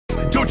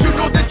Don't you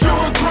know that you're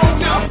a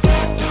grown-up?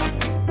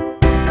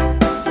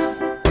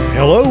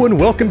 Hello and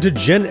welcome to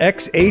Gen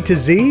X A to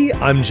Z.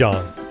 I'm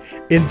John.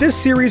 In this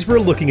series, we're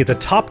looking at the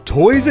top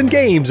toys and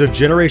games of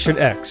Generation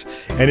X.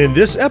 And in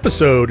this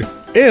episode,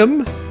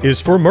 M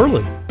is for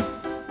Merlin.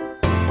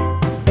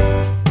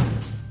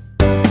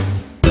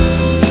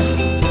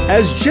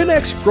 As Gen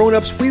X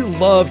grown-ups, we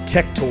love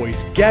tech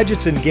toys,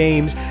 gadgets, and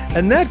games,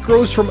 and that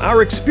grows from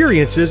our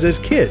experiences as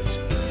kids.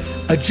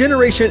 A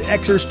Generation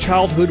Xer's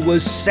childhood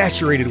was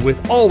saturated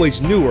with always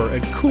newer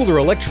and cooler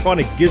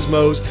electronic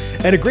gizmos,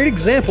 and a great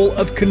example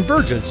of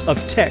convergence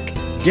of tech,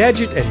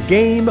 gadget, and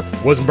game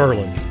was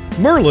Merlin.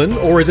 Merlin,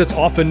 or as it's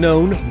often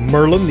known,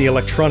 Merlin the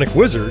Electronic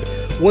Wizard,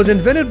 was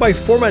invented by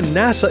former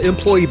NASA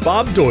employee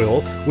Bob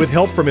Doyle with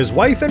help from his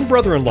wife and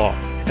brother-in-law,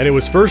 and it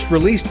was first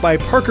released by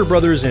Parker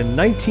Brothers in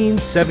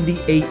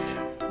 1978.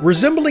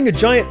 Resembling a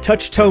giant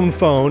touch-tone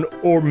phone,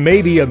 or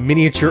maybe a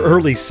miniature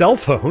early cell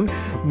phone,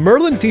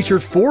 Merlin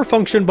featured 4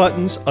 function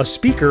buttons, a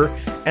speaker,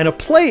 and a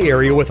play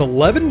area with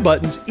 11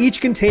 buttons, each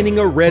containing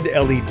a red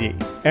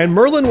LED. And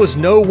Merlin was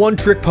no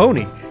one-trick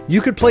pony.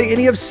 You could play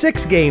any of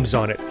 6 games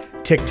on it: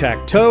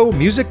 Tic-Tac-Toe,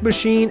 Music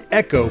Machine,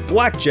 Echo,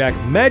 Blackjack,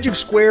 Magic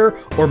Square,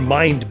 or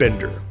Mind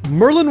Bender.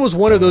 Merlin was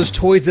one of those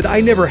toys that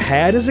I never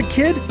had as a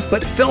kid,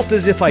 but felt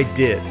as if I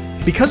did.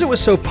 Because it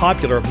was so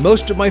popular,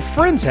 most of my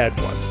friends had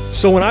one.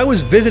 So when I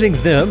was visiting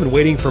them and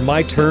waiting for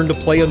my turn to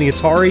play on the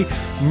Atari,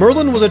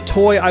 Merlin was a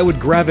toy I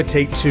would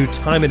gravitate to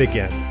time and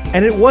again.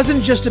 And it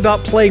wasn't just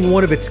about playing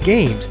one of its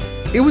games,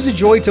 it was a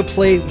joy to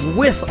play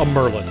with a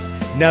Merlin.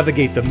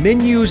 Navigate the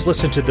menus,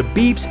 listen to the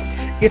beeps.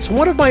 It's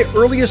one of my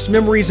earliest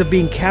memories of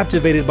being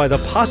captivated by the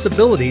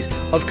possibilities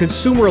of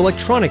consumer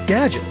electronic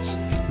gadgets.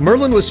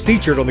 Merlin was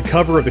featured on the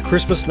cover of the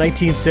Christmas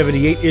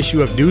 1978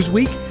 issue of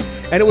Newsweek,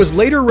 and it was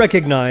later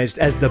recognized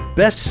as the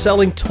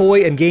best-selling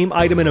toy and game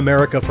item in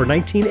America for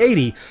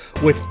 1980,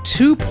 with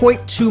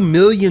 2.2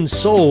 million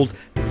sold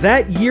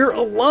that year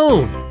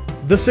alone.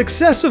 The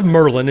success of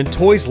Merlin and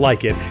toys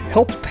like it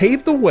helped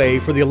pave the way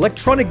for the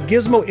electronic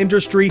gizmo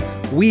industry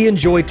we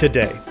enjoy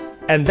today.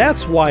 And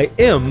that's why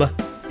M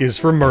is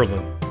for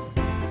Merlin.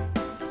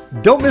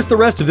 Don't miss the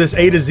rest of this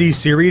A to Z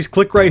series.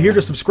 Click right here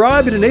to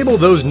subscribe and enable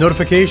those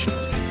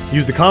notifications.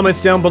 Use the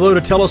comments down below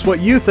to tell us what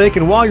you think,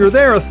 and while you're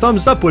there, a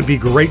thumbs up would be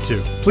great too.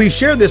 Please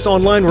share this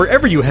online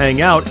wherever you hang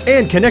out,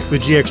 and connect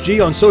with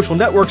GXG on social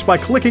networks by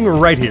clicking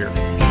right here.